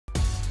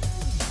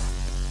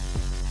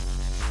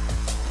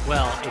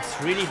Well, it's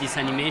really this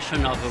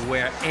animation of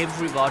where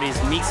everybody is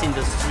mixed in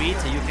the street.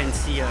 You can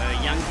see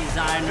a young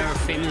designer,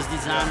 famous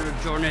designer,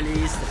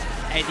 journalists,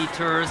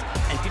 editors,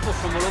 and people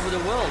from all over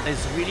the world.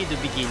 It's really the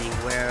beginning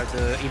where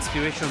the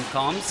inspiration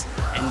comes,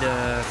 and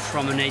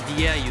from an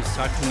idea you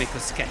start to make a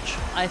sketch.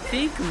 I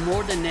think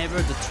more than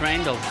ever the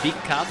trend of big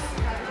cup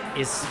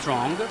is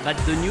strong, but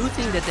the new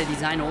thing that I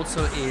design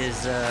also is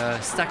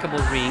stackable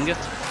ring.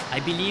 I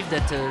believe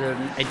that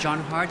at John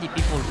Hardy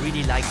people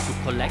really like to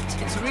collect.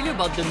 It's really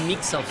about the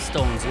mix of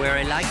stones, where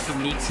I like to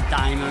mix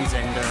diamonds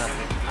and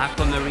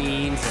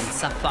aquamarines and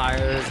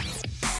sapphires.